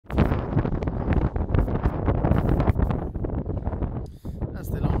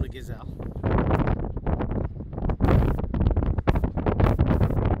gazelle.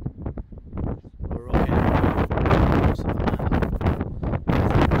 We're right here. There's the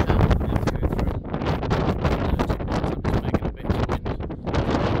channel that we have to go through. I'm just making a bit of wind.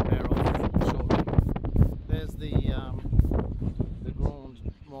 Bear off shortly. There's the Grand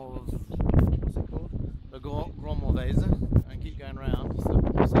Mauvaise, what's it called? The Grand Mauvaise, and keep going round. So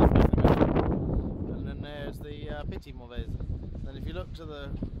south back in the middle. And then there's the Petit Mauvaise. Then if you look to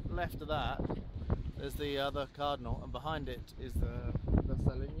the left of that, there's the other cardinal, and behind it is the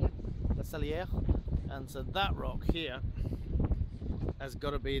Salière. And so that rock here has got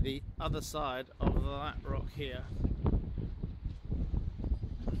to be the other side of that rock here.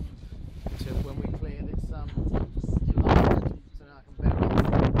 Until when we clear this line, so now I can bear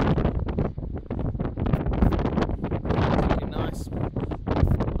off. Looking nice.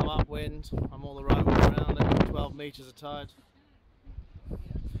 I'm upwind. I'm all the right way around. I've got 12 meters of tide.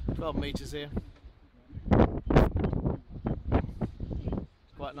 12 meters here.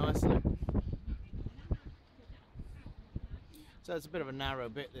 It's quite nice, isn't it? So it's a bit of a narrow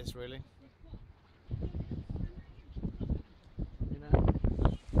bit, this, really. You know?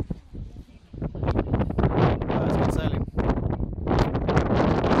 Oh, it's good sailing.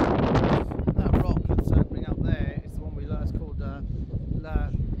 That rock that's opening up there is the one we like. It's called La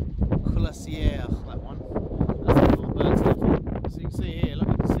Glacière, that one. That's the little bird stuff. So you can see here, look,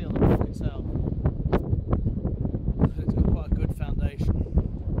 you can see on the rock itself. It's got quite a good foundation.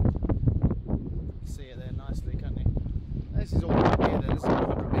 You can see it there nicely, can't you? This is all up here then, this is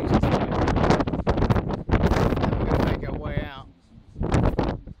 100 metres away. Then we're going to make our way out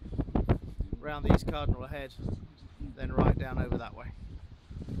round the East Cardinal ahead, then right down over that way.